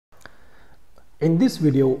In this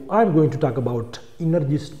video, I'm going to talk about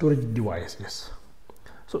energy storage devices.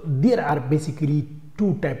 So there are basically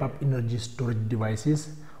two types of energy storage devices.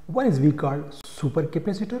 One is we call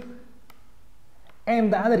supercapacitor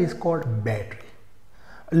and the other is called battery.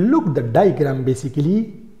 Look the diagram,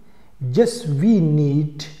 basically just we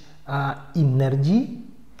need energy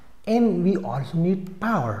and we also need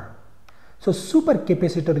power. So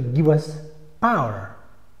supercapacitor give us power.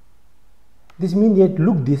 This means that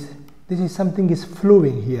look this is something is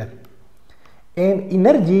flowing here, and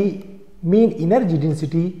energy mean energy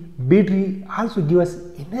density. Battery also give us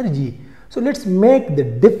energy. So let's make the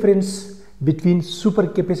difference between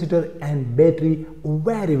supercapacitor and battery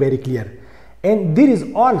very clear. And there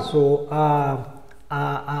is also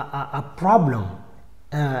a problem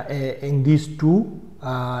in these two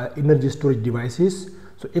energy storage devices.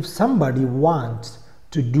 So if somebody wants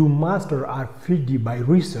to do master or PhD by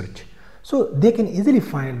research, so they can easily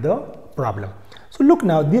find the problem. So look,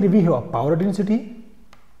 now there we have a power density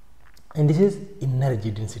and this is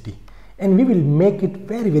energy density, and we will make it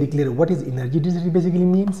very clear what is energy density basically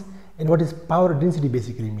means and what is power density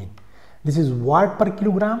basically mean. This is watt per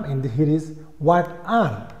kilogram and here is watt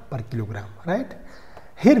hour per kilogram, right?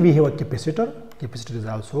 Here we have a capacitor. Capacitor is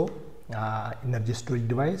also energy storage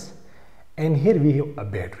device, and here we have a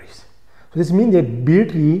batteries. So this means that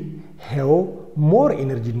battery have more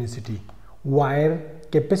energy density while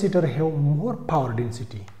capacitor have more power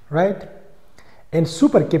density, right? And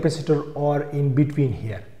supercapacitor are in between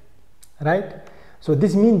here, right? So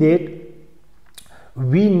this means that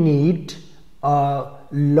we need a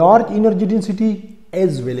large energy density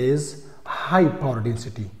as well as high power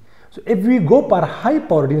density. So if we go for high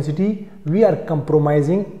power density, we are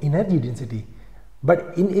compromising energy density.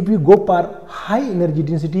 But if we go for high energy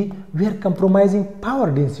density, we are compromising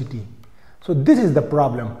power density. So this is the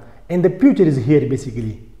problem, and the future is here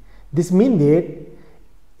basically. This means that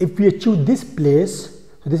if we achieve this place,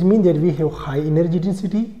 so this means that we have high energy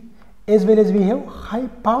density as well as we have high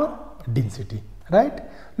power density, right?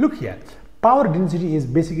 Look here, power density is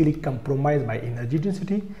basically compromised by energy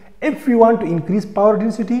density. If we want to increase power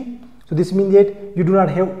density, so this means that you do not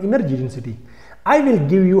have energy density. I will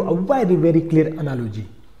give you a very clear analogy.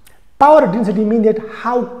 Power density means that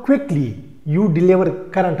how quickly you deliver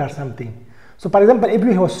current or something. So for example, if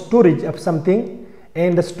you have a storage of something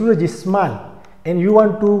and the storage is small and you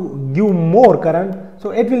want to give more current,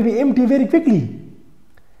 so it will be empty very quickly.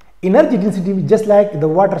 Energy density just like the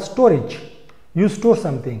water storage. You store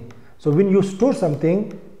something. So when you store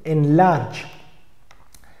something in large,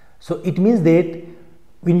 so it means that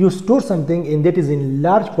when you store something and that is in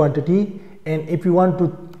large quantity, and if you want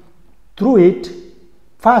to throw it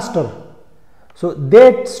faster, so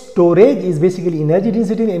that storage is basically energy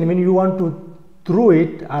density, and when you want to throw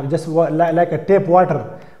it or just like a tap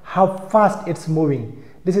water, how fast it's moving,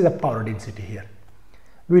 this is a power density here.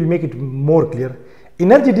 We will make it more clear.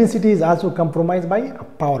 Energy density is also compromised by a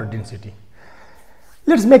power density.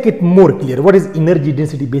 Let's make it more clear. What is energy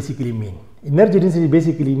density basically mean? Energy density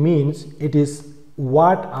basically means it is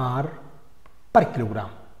watt hour per kilogram.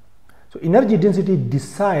 So energy density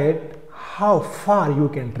decide how far you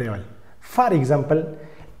can travel. For example,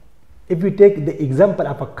 if we take the example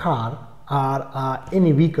of a car or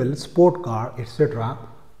any vehicle, sport car, etc.,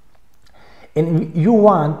 and you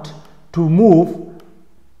want to move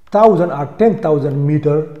 1000 or 10,000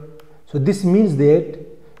 meter, so this means that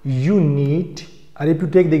you need, or if you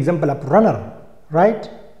take the example of runner, right?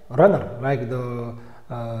 Runner, like the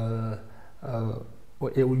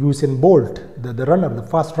Usain Bolt, the runner, the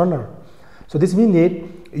fast runner. So this means that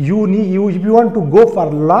if you want to go for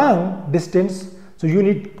long distance, so you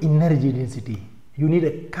need energy density. You need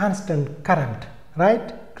a constant current,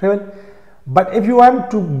 right? Travel. But if you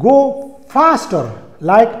want to go faster,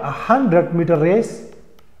 like 100-meter race,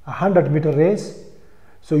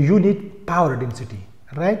 so you need power density,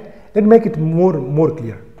 right? Let's make it more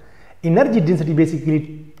clear. Energy density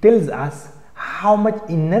basically tells us how much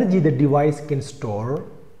energy the device can store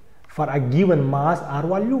for a given mass or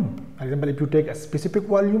volume. For example, if you take a specific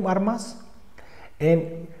volume or mass,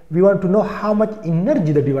 and we want to know how much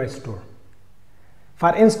energy the device store.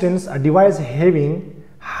 For instance, a device having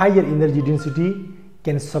higher energy density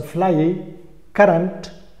can supply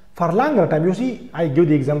current for longer time. You see, I give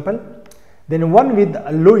the example. Then one with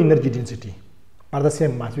a low energy density for the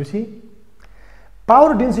same mass. You see,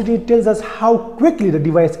 power density tells us how quickly the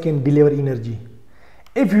device can deliver energy.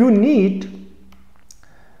 If you need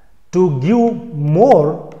to give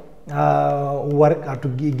more work or to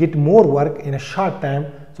get more work in a short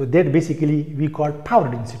time, so that basically we call power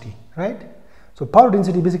density, right? So power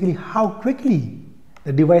density basically how quickly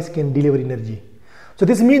the device can deliver energy. So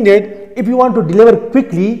this means that if you want to deliver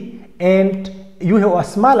quickly and you have a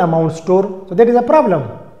small amount stored, so that is a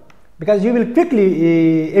problem, because you will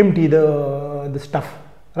quickly empty the stuff,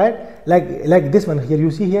 right? Like this one here,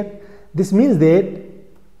 you see here. This means that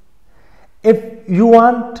if you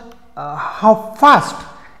want how fast,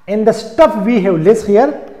 and the stuff we have less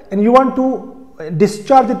here, and you want to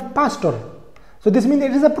discharge it faster, so this means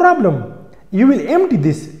it is a problem. You will empty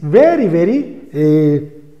this very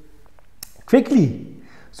quickly.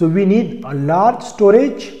 So we need a large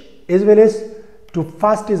storage as well as to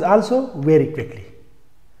fast is also very quickly.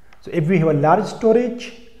 So if we have a large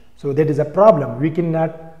storage, so that is a problem. We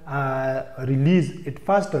cannot release it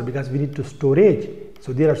faster because we need to storage.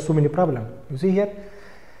 So there are so many problems, you see here.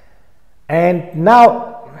 And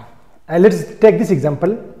now let's take this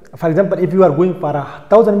example. For example, if you are going for a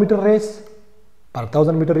 1000-meter race,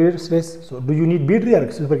 so do you need battery or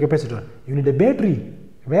supercapacitor? You need a battery.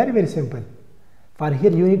 Very simple. For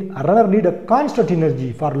here, you need a runner need a constant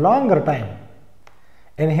energy for longer time,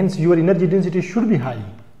 and hence your energy density should be high.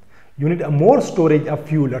 You need a more storage of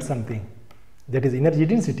fuel or something. That is energy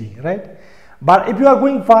density, right? But if you are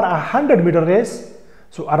going for a 100-meter race,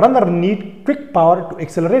 so a runner need quick power to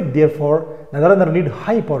accelerate. Therefore, the runner need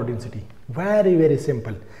high power density. Very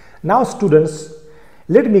simple. Now, students,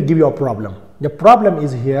 let me give you a problem. The problem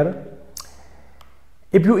is here.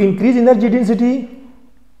 If you increase energy density,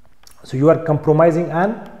 so you are compromising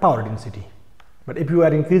on power density. But if you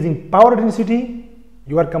are increasing power density,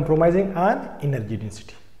 you are compromising on energy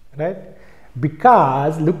density, right?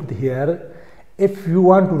 Because look here, if you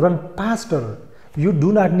want to run faster, you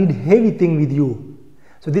do not need heavy thing with you.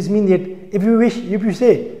 So this means that if you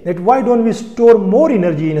say that why don't we store more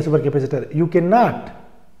energy in a supercapacitor, you cannot.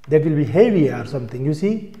 That will be heavy or something, you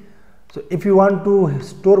see. So if you want to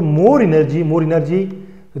store more energy,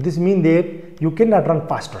 so this means that you cannot run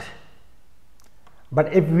faster.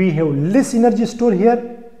 But if we have less energy stored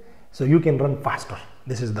here, so you can run faster.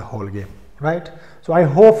 This is the whole game, right? So I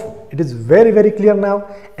hope it is very clear now,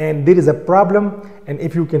 and there is a problem, and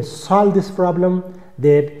if you can solve this problem,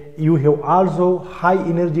 that you have also high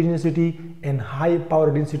energy density and high power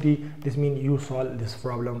density, this means you solve this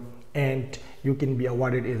problem and you can be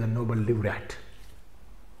awarded as a Nobel laureate.